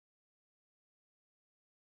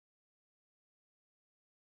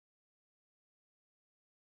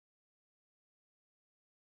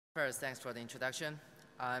First, thanks for the introduction.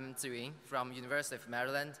 I'm Ziyun from University of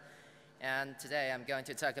Maryland, and today I'm going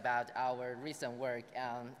to talk about our recent work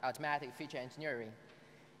on automatic feature engineering.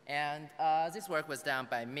 And this work was done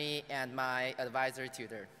by me and my advisor,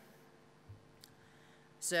 Tudor.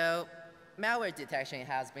 So malware detection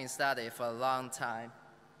has been studied for a long time,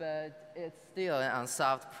 but it's still an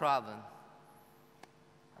unsolved problem.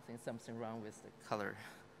 I think something wrong with the color.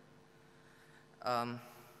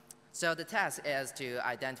 So the task is to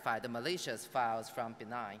identify the malicious files from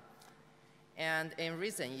benign. And in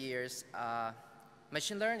recent years,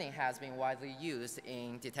 machine learning has been widely used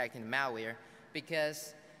in detecting malware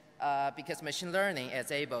because machine learning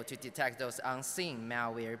is able to detect those unseen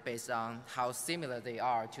malware based on how similar they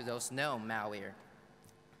are to those known malware.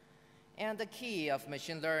 And the key of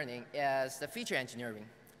machine learning is the feature engineering,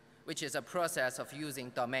 which is a process of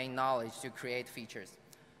using domain knowledge to create features.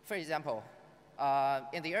 For example,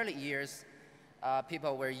 in the early years,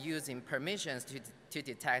 people were using permissions to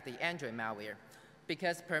detect the Android malware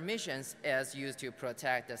because permissions is used to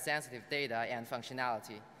protect the sensitive data and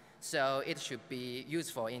functionality, so it should be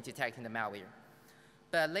useful in detecting the malware.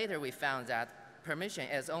 But later we found that permission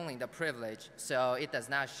is only the privilege, so it does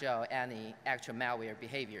not show any actual malware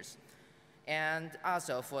behaviors. And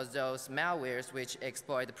also for those malwares which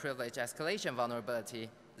exploit the privilege escalation vulnerability,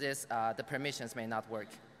 the permissions may not work.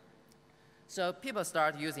 So people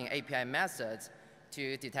start using API methods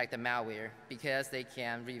to detect the malware because they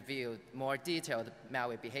can reveal more detailed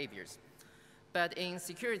malware behaviors. But in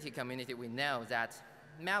security community, we know that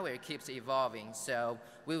malware keeps evolving, so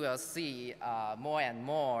we will see more and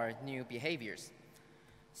more new behaviors.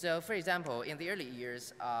 So for example, in the early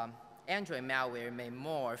years, Android malware may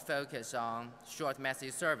more focus on short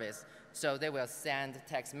message service, so they will send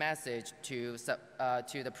text message to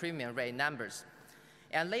the premium rate numbers.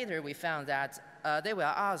 And later, we found that they will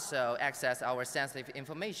also access our sensitive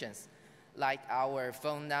information, like our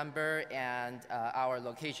phone number and our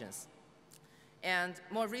locations. And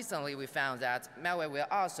more recently, we found that malware will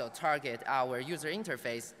also target our user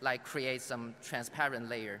interface, like create some transparent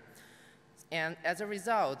layer. And as a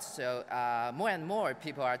result, more and more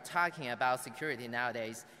people are talking about security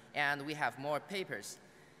nowadays, and we have more papers.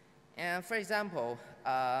 And for example,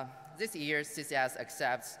 this year, CCS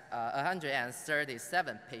accepts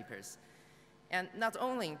 137 papers. And not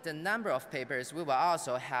only the number of papers, we will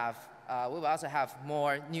also have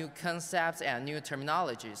more new concepts and new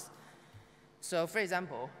terminologies. So for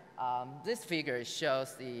example, this figure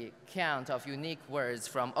shows the count of unique words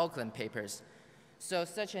from Oakland papers. So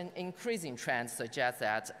such an increasing trend suggests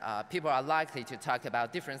that people are likely to talk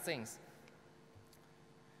about different things.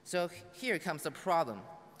 So here comes the problem.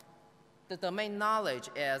 The domain knowledge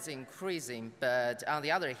is increasing, but on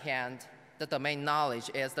the other hand, the domain knowledge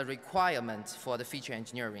is the requirement for the feature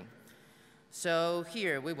engineering. So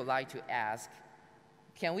here we would like to ask,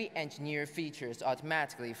 can we engineer features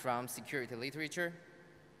automatically from security literature?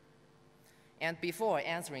 And before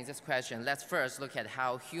answering this question, let's first look at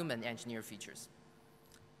how humans engineer features.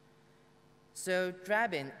 So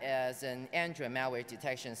Drabin is an Android malware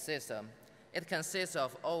detection system. It consists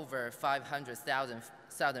of over 500,000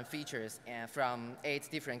 features and from 8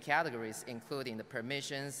 different categories, including the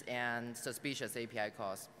permissions and suspicious API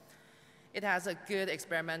calls. It has a good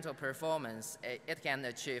experimental performance. It can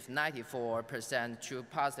achieve 94% true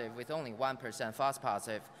positive with only 1% false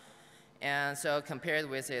positive. And so compared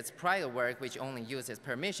with its prior work, which only uses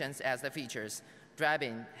permissions as the features,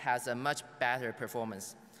 Drabin has a much better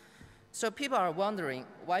performance. So people are wondering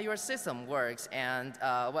why your system works and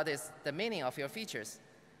what is the meaning of your features.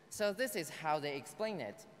 So this is how they explain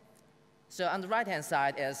it. So on the right-hand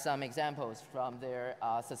side is some examples from their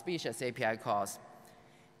suspicious API calls.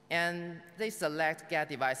 And they select get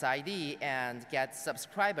device ID and get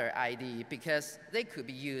subscriber ID because they could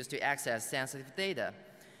be used to access sensitive data.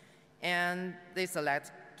 And they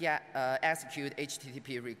select execute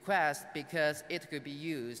HTTP request because it could be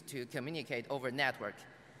used to communicate over network.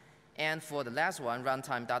 And for the last one,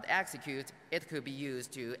 runtime.execute, it could be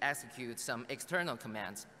used to execute some external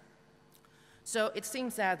commands. So it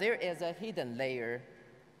seems that there is a hidden layer,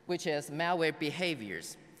 which is malware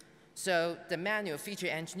behaviors. So the manual feature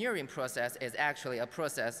engineering process is actually a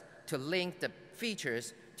process to link the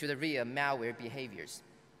features to the real malware behaviors.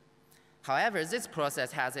 However, this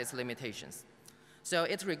process has its limitations. So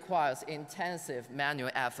it requires intensive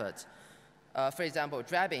manual effort. For example,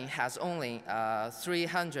 Drabin has only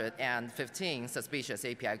 315 suspicious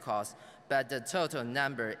API calls, but the total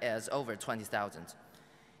number is over 20,000.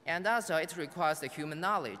 And also, it requires the human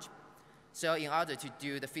knowledge. So in order to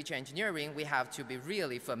do the feature engineering, we have to be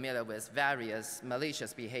really familiar with various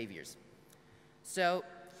malicious behaviors. So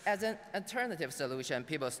as an alternative solution,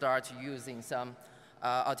 people start using some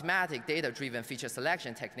automatic data-driven feature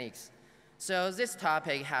selection techniques. So this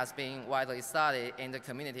topic has been widely studied in the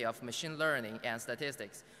community of machine learning and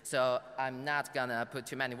statistics. So I'm not gonna put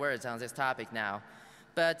too many words on this topic now.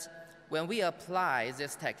 But when we apply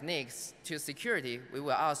these techniques to security, we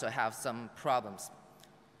will also have some problems.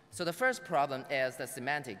 So the first problem is the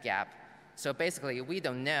semantic gap. So basically, we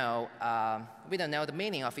don't know the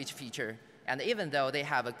meaning of each feature. And even though they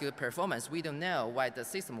have a good performance, we don't know why the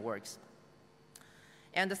system works.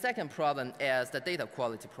 And the second problem is the data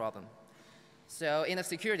quality problem. So in the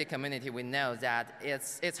security community, we know that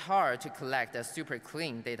it's hard to collect a super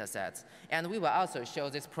clean data sets. And we will also show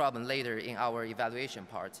this problem later in our evaluation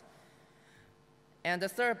part. And the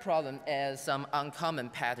third problem is some uncommon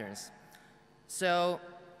patterns. So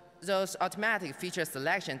those automatic feature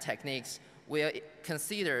selection techniques will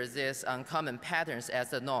consider these uncommon patterns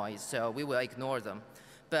as a noise, so we will ignore them.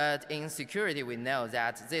 But in security, we know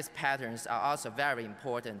that these patterns are also very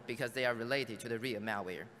important because they are related to the real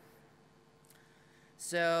malware.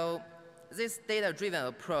 So this data-driven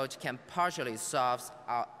approach can partially solve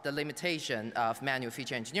the limitation of manual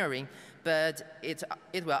feature engineering, but it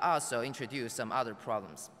will also introduce some other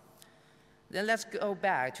problems. Then let's go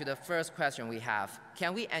back to the first question we have.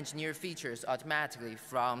 Can we engineer features automatically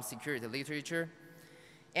from security literature?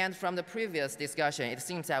 And from the previous discussion, it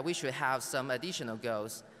seems that we should have some additional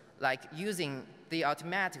goals. Like using the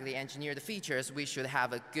automatically engineered features, we should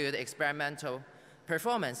have a good experimental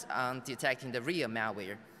performance on detecting the real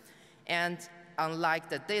malware. And unlike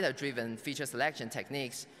the data-driven feature selection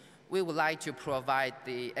techniques, we would like to provide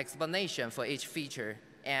the explanation for each feature,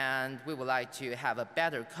 and we would like to have a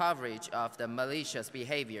better coverage of the malicious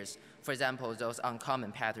behaviors, for example, those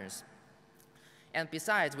uncommon patterns. And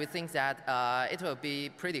besides, we think that it will be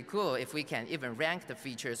pretty cool if we can even rank the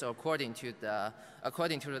features according to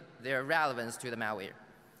their relevance to the malware.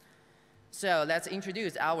 So let's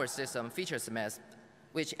introduce our system, FeatureSmith,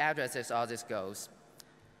 which addresses all these goals.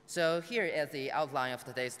 So here is the outline of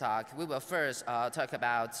today's talk. We will first talk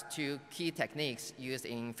about two key techniques used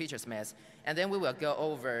in FeatureSmith, and then we will go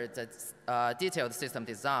over the detailed system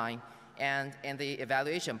design, and in the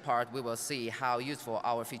evaluation part, we will see how useful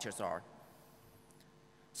our features are.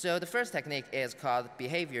 So the first technique is called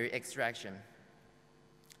behavior extraction.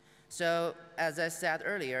 So as I said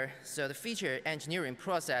earlier, so the feature engineering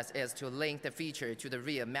process is to link the feature to the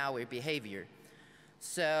real malware behavior.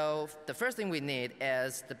 So the first thing we need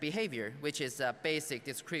is the behavior, which is a basic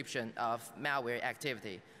description of malware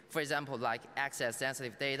activity. For example, like access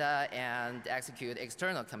sensitive data and execute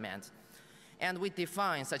external commands. And we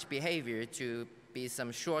define such behavior to be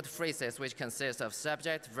some short phrases which consist of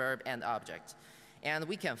subject, verb, and object. And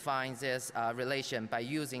we can find this relation by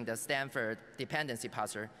using the Stanford dependency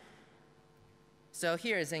parser. So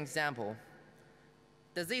here is an example.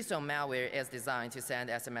 The Ziyun malware is designed to send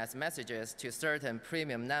SMS messages to certain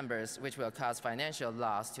premium numbers which will cause financial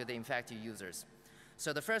loss to the infected users.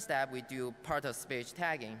 So the first step, we do part-of-speech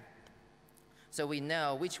tagging. So we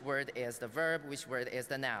know which word is the verb, which word is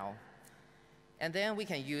the noun. And then we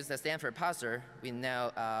can use the Stanford parser. We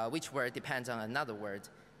know which word depends on another word.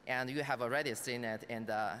 And you have already seen it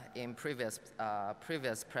in previous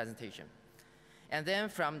presentation. And then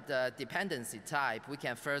from the dependency type, we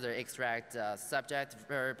can further extract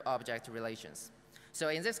subject-verb-object relations. So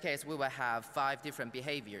in this case, we will have 5 different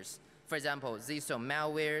behaviors. For example, Ziyun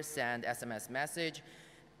malware send SMS message,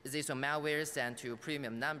 Ziyun malware send to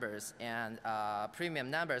premium numbers, and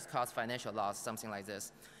premium numbers cause financial loss, something like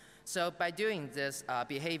this. So by doing this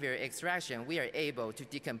behavior extraction, we are able to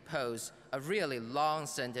decompose a really long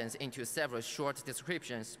sentence into several short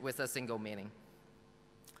descriptions with a single meaning.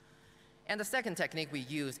 And the second technique we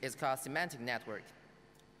use is called semantic network.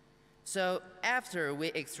 So after we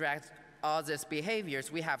extract all these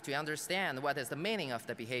behaviors, we have to understand what is the meaning of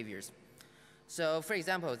the behaviors. So for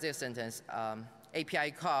example, this sentence,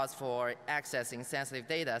 API calls for accessing sensitive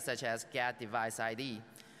data such as get device ID.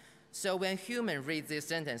 So when human reads this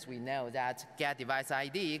sentence, we know that get device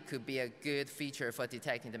ID could be a good feature for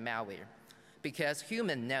detecting the malware, because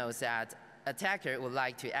human knows that attacker would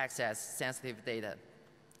like to access sensitive data.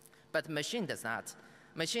 But machine does not.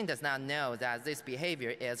 Machine does not know that this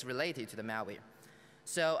behavior is related to the malware.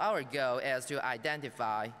 So our goal is to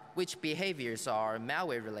identify which behaviors are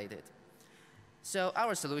malware related. So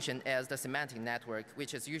our solution is the semantic network,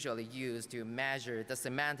 which is usually used to measure the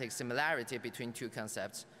semantic similarity between two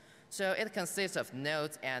concepts. So it consists of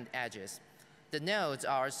nodes and edges. The nodes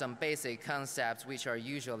are some basic concepts which are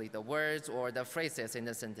usually the words or the phrases in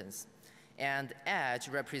the sentence. And edge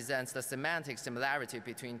represents the semantic similarity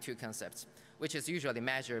between two concepts, which is usually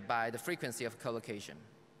measured by the frequency of collocation.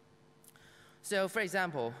 So for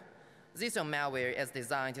example, Ziyun malware is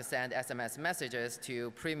designed to send SMS messages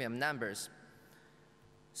to premium numbers.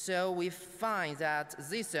 So we find that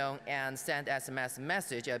Ziyun and send SMS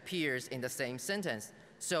message appears in the same sentence,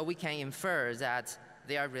 so we can infer that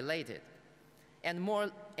they are related. And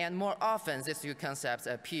more often, these two concepts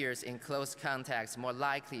appears in close context, more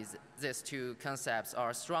likely these two concepts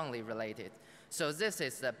are strongly related. So this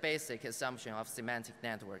is the basic assumption of semantic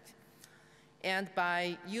network. And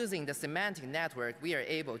by using the semantic network, we are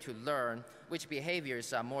able to learn which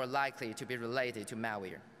behaviors are more likely to be related to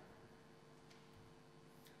malware.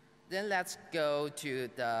 Then let's go to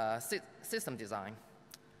the system design.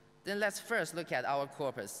 Then let's first look at our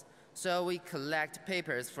corpus. So we collect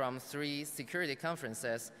papers from 3 security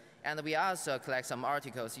conferences, and we also collect some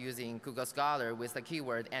articles using Google Scholar with the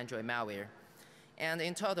keyword Android malware. And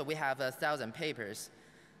in total, we have 1,000 papers.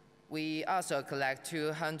 We also collect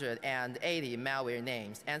 280 malware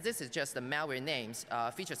names, and this is just the malware names.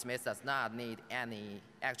 FeatureSmith does not need any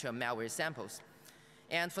actual malware samples.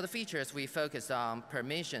 And for the features, we focus on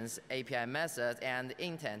permissions, API methods, and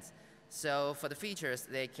intents. So for the features,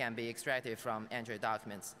 they can be extracted from Android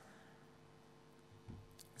documents.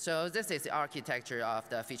 So this is the architecture of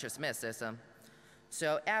the FeatureSmith system.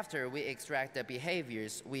 So after we extract the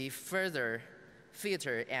behaviors, we further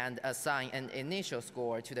filter and assign an initial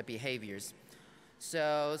score to the behaviors.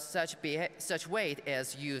 So such weight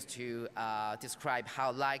is used to describe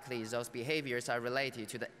how likely those behaviors are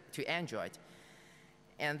related to Android.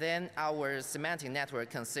 And then our semantic network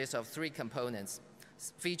consists of 3 components: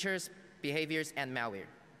 features, behaviors, and malware.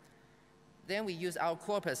 Then we use our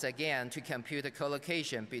corpus again to compute the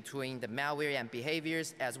collocation between the malware and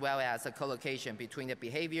behaviors, as well as the collocation between the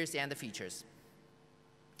behaviors and the features.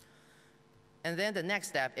 And then the next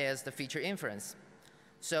step is the feature inference.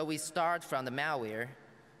 So we start from the malware.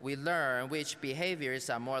 We learn which behaviors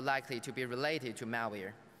are more likely to be related to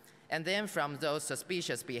malware. And then from those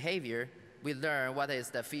suspicious behavior, we learn what is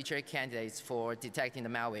the feature candidates for detecting the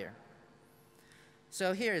malware.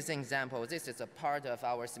 So here is an example. This is a part of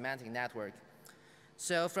our semantic network.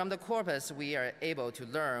 So from the corpus, we are able to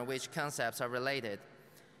learn which concepts are related.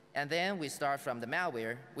 And then we start from the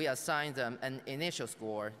malware. We assign them an initial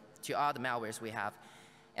score to all the malwares we have.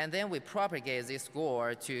 And then we propagate this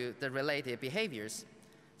score to the related behaviors.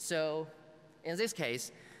 So in this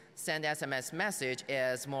case, send SMS message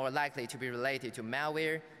is more likely to be related to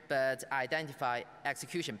malware, but identify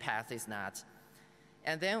execution path is not.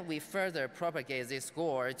 And then we further propagate this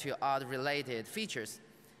score to all the related features.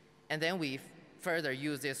 And then we further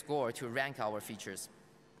use this score to rank our features.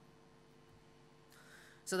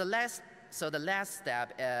 So the last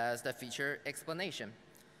step is the feature explanation.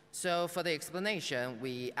 So for the explanation,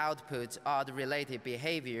 we output all the related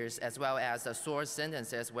behaviors as well as the source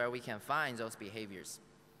sentences where we can find those behaviors.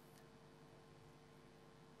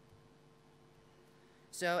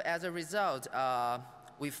 So as a result,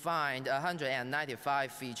 we find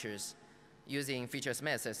 195 features using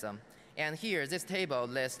FeatureSmith system. And here, this table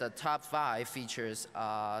lists the top 5 features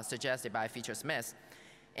suggested by FeatureSmith.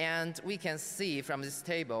 And we can see from this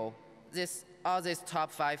table, all these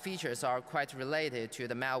top 5 features are quite related to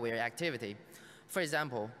the malware activity. For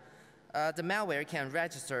example, the malware can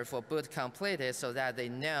register for boot completed so that they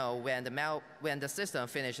know when the system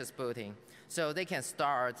finishes booting. So they can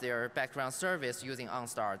start their background service using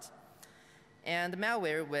onStart. And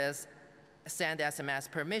malware with send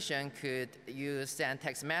SMS permission could use send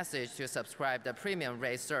text message to subscribe the premium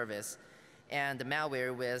rate service. And the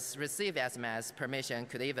malware with receive SMS permission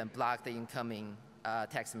could even block the incoming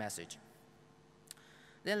text message.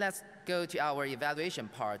 Then let's go to our evaluation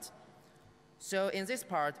part. So in this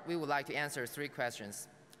part, we would like to answer 3 questions.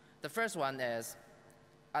 The first one is,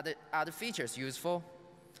 are the features useful?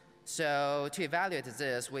 So to evaluate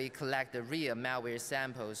this, we collect the real malware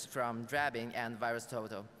samples from Drabbing and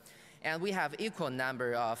VirusTotal. And we have equal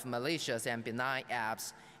number of malicious and benign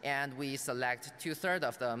apps, and we select 2/3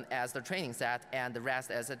 of them as the training set and the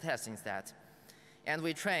rest as a testing set. And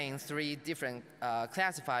we train 3 different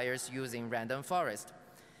classifiers using random forest.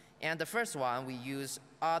 And the first one, we use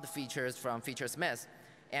all the features from FeatureSmith.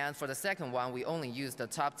 And for the second one, we only use the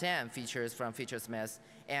top 10 features from FeatureSmith.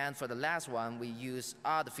 And for the last one, we use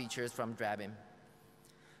all the features from Drabbing.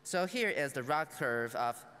 So here is the ROC curve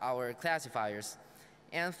of our classifiers.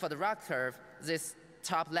 And for the ROC curve, this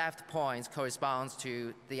top left point corresponds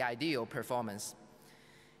to the ideal performance.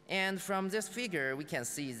 And from this figure, we can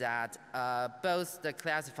see that both the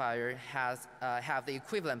classifier have the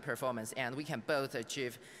equivalent performance, and we can both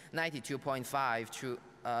achieve 92.5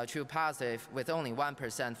 true positive with only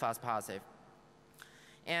 1% false positive.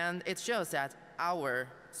 And it shows that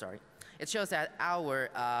It shows that our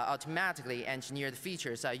automatically engineered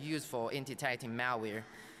features are useful in detecting malware.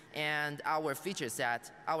 And our feature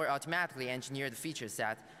set, our automatically engineered feature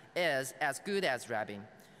set, is as good as wrapping,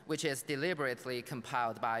 which is deliberately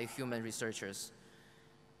compiled by human researchers.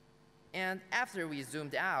 And after we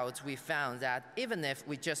zoomed out, we found that even if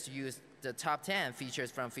we just used the top 10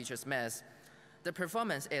 features from FeatureSmith, the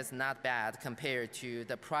performance is not bad compared to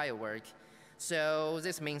the prior work. So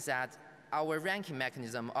this means that our ranking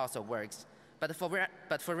mechanism also works. But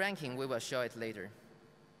for ranking, we will show it later.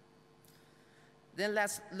 Then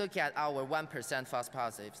let's look at our 1% false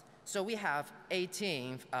positives. So we have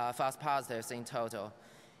 18 false positives in total.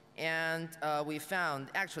 And we found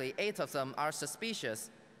actually 8 of them are suspicious,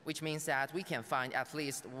 which means that we can find at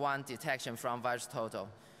least 1 detection from virus total.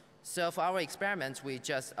 So for our experiment, we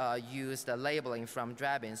just used the labeling from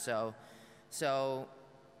Drabin. So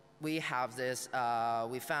we have this,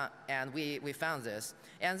 we found this.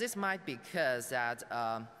 And this might be because that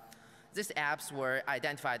these apps were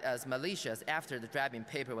identified as malicious after the Drabin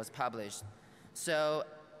paper was published. So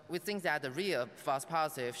we think that the real false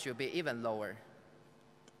positive should be even lower.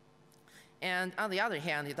 And on the other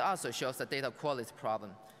hand, it also shows the data quality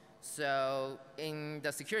problem. So in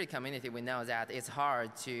the security community, we know that it's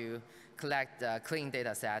hard to collect a clean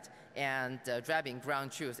data set, and Drabin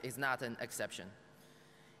ground truth is not an exception.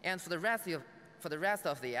 And for the rest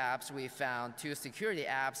of the apps, we found 2 security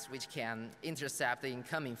apps which can intercept the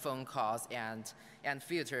incoming phone calls and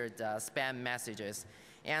filter the spam messages.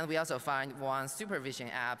 And we also find 1 supervision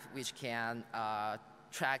app which can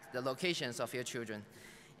track the locations of your children.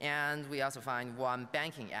 And we also find 1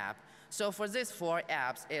 banking app. So for these 4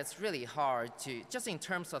 apps, it's really hard to, just in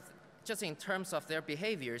terms of their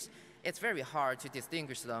behaviors, it's very hard to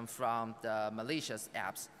distinguish them from the malicious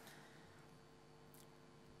apps.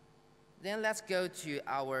 Then let's go to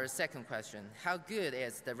our second question. How good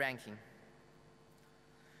is the ranking?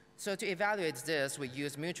 So to evaluate this, we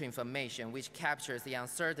use mutual information, which captures the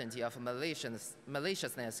uncertainty of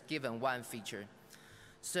maliciousness given 1 feature.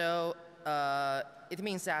 So it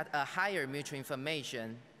means that a higher mutual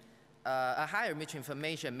information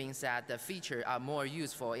means that the features are more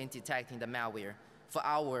useful in detecting the malware for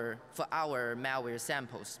our malware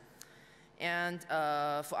samples. And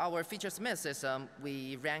for our FeatureSmith system,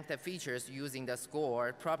 we rank the features using the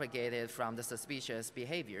score propagated from the suspicious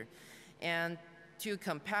behavior. And for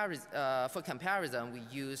comparison, we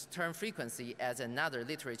use term frequency as another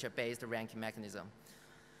literature-based ranking mechanism.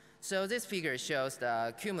 So this figure shows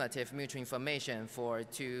the cumulative mutual information for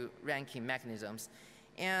 2 ranking mechanisms.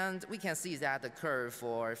 And we can see that the curve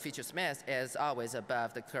for FeatureSmith is always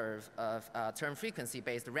above the curve of term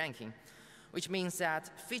frequency-based ranking, which means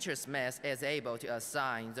that FeatureSmith is able to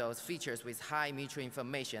assign those features with high mutual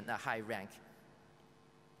information a high rank.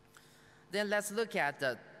 Then let's look at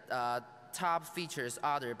the top features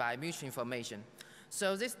ordered by mutual information.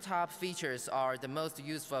 So these top features are the most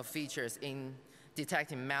useful features in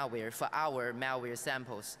detecting malware for our malware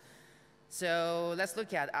samples. So let's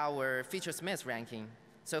look at our FeatureSmith ranking.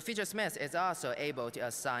 So FeatureSmith is also able to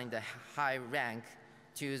assign the high rank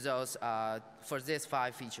to those for these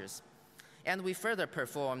 5 features. And we further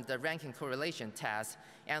performed the ranking correlation test,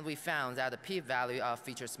 and we found that the p-value of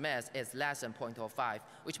FeatureSmith is less than 0.05,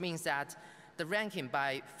 which means that the ranking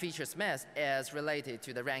by FeatureSmith is related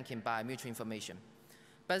to the ranking by mutual information.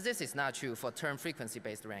 But this is not true for term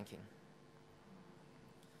frequency-based ranking.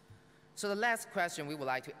 So the last question we would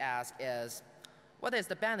like to ask is, what is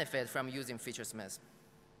the benefit from using FeatureSmith?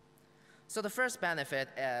 So the first benefit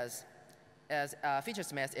is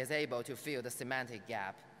FeatureSmith is able to fill the semantic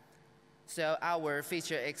gap. So our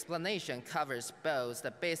feature explanation covers both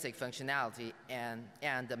the basic functionality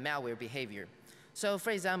and the malware behavior. So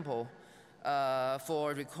for example,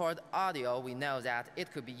 for record audio, we know that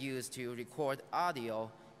it could be used to record audio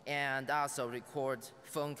and also record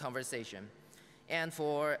phone conversation. And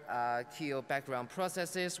for kill background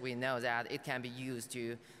processes, we know that it can be used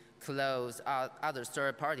to close other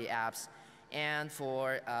third-party apps. And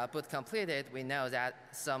for boot completed, we know that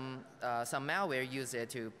some malware use it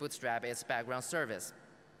to bootstrap its background service.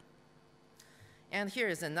 And here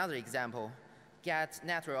is another example, get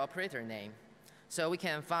network operator name. So we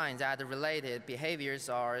can find that the related behaviors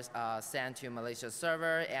are sent to malicious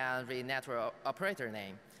server and read network operator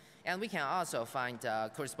name. And we can also find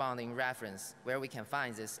a corresponding reference where we can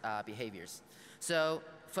find these behaviors. So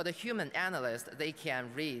for the human analyst, they can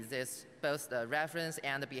read this, both the reference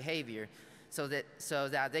and the behavior, so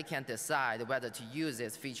that they can decide whether to use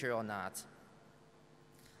this feature or not.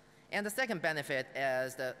 And the second benefit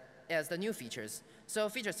is the new features. So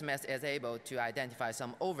FeatureSmith is able to identify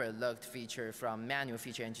some overlooked feature from manual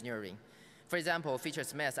feature engineering. For example,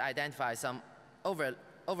 FeatureSmith identifies some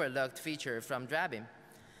overlooked feature from driving.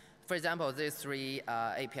 For example, these three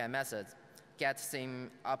API methods: get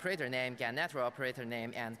SIM operator name, get network operator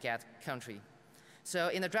name, and get country. So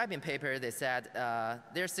in the driving paper, they said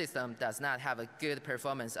their system does not have a good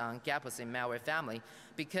performance on GAPOSIM malware family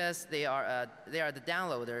because they are the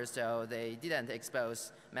downloaders, so they didn't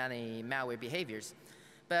expose many malware behaviors.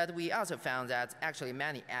 But we also found that actually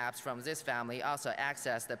many apps from this family also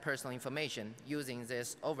access the personal information using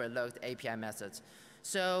this overlooked API methods.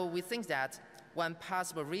 So we think that one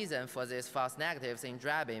possible reason for these false negatives in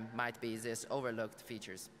driving might be these overlooked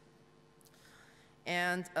features.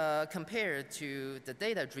 And compared to the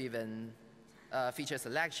data-driven feature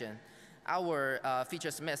selection, our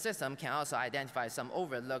FeatureSmith system can also identify some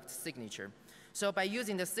overlooked signature. So by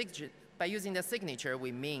using the signature,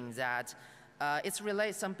 we mean that it's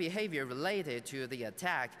some behavior related to the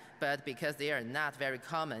attack, but because they are not very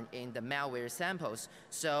common in the malware samples,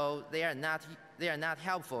 so they are not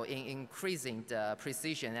helpful in increasing the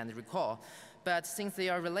precision and recall. But since they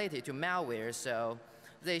are related to malware, so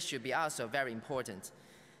they should be also very important.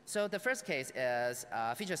 So the first case is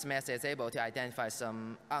FeatureSmith is able to identify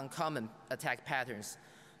some uncommon attack patterns.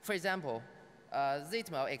 For example,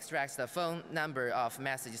 Zitmo extracts the phone number of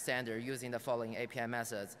message sender using the following API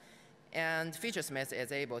methods. And FeatureSmith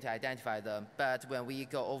is able to identify them. But when we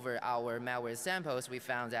go over our malware samples, we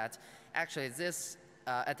found that actually this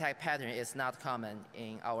attack pattern is not common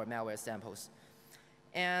in our malware samples.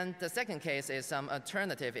 And the second case is some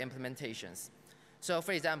alternative implementations. So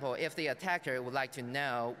for example, if the attacker would like to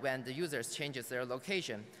know when the user changes their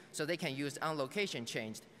location, so they can use onLocation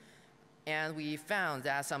changed. And we found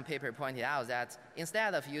that some paper pointed out that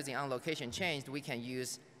instead of using onLocation changed, we can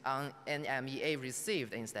use NMEA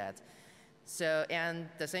received instead. So, and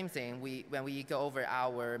the same thing, when we go over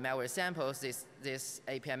our malware samples, this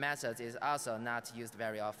API method is also not used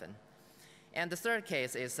very often. And the third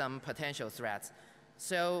case is some potential threats.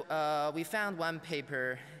 So we found one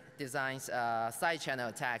paper designs a side channel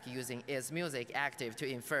attack using isMusic active to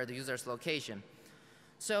infer the user's location.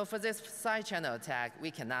 So for this side channel attack,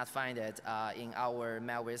 we cannot find it in our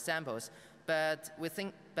malware samples, but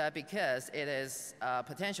because it is a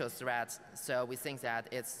potential threat, so we think that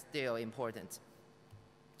it's still important.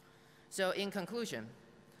 So in conclusion,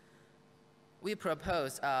 we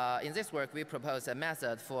propose, in this work, we propose a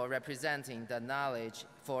method for representing the knowledge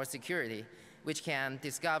for security, which can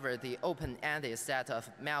discover the open-ended set of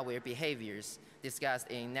malware behaviors discussed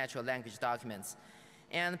in natural language documents.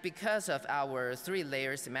 And because of our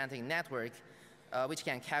three-layer semantic network, which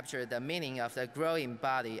can capture the meaning of the growing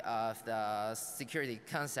body of the security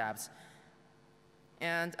concepts.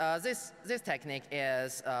 And this technique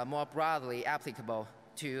is more broadly applicable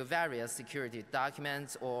to various security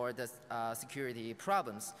documents or the security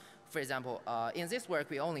problems. For example, in this work,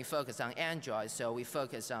 we only focus on Android, so we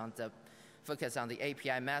focus on the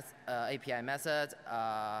API method,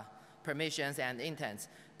 permissions, and intents.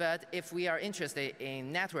 But if we are interested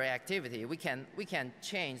in network activity, we can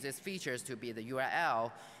change these features to be the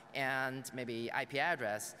URL and maybe IP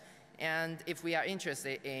address. And if we are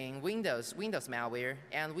interested in Windows malware,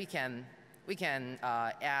 and we can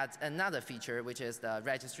add another feature, which is the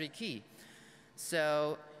registry key.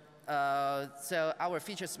 So our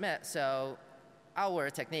FeatureSmith, so our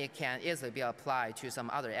technique can easily be applied to some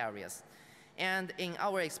other areas. And in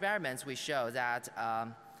our experiments, we show that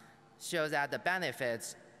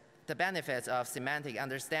the benefits of semantic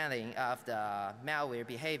understanding of the malware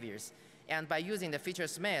behaviors. And by using the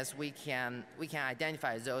FeatureSmith, we can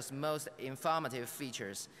identify those most informative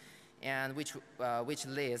features, and which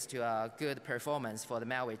leads to a good performance for the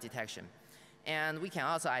malware detection. And we can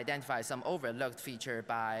also identify some overlooked feature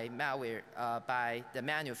by the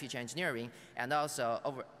manual feature engineering, and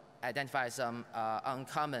also identify some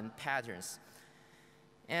uncommon patterns.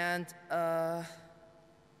 And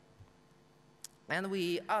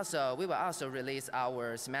we will also release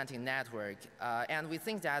our semantic network, and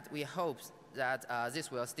we hope that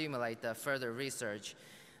this will stimulate the further research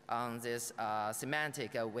on this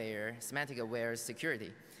semantic aware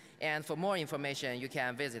security. And for more information, you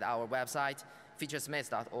can visit our website,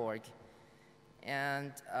 featuresmith.org.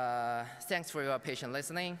 And thanks for your patient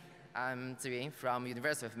listening. I'm Ziyun from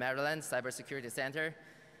University of Maryland Cybersecurity Center,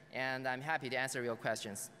 and I'm happy to answer your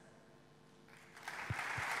questions.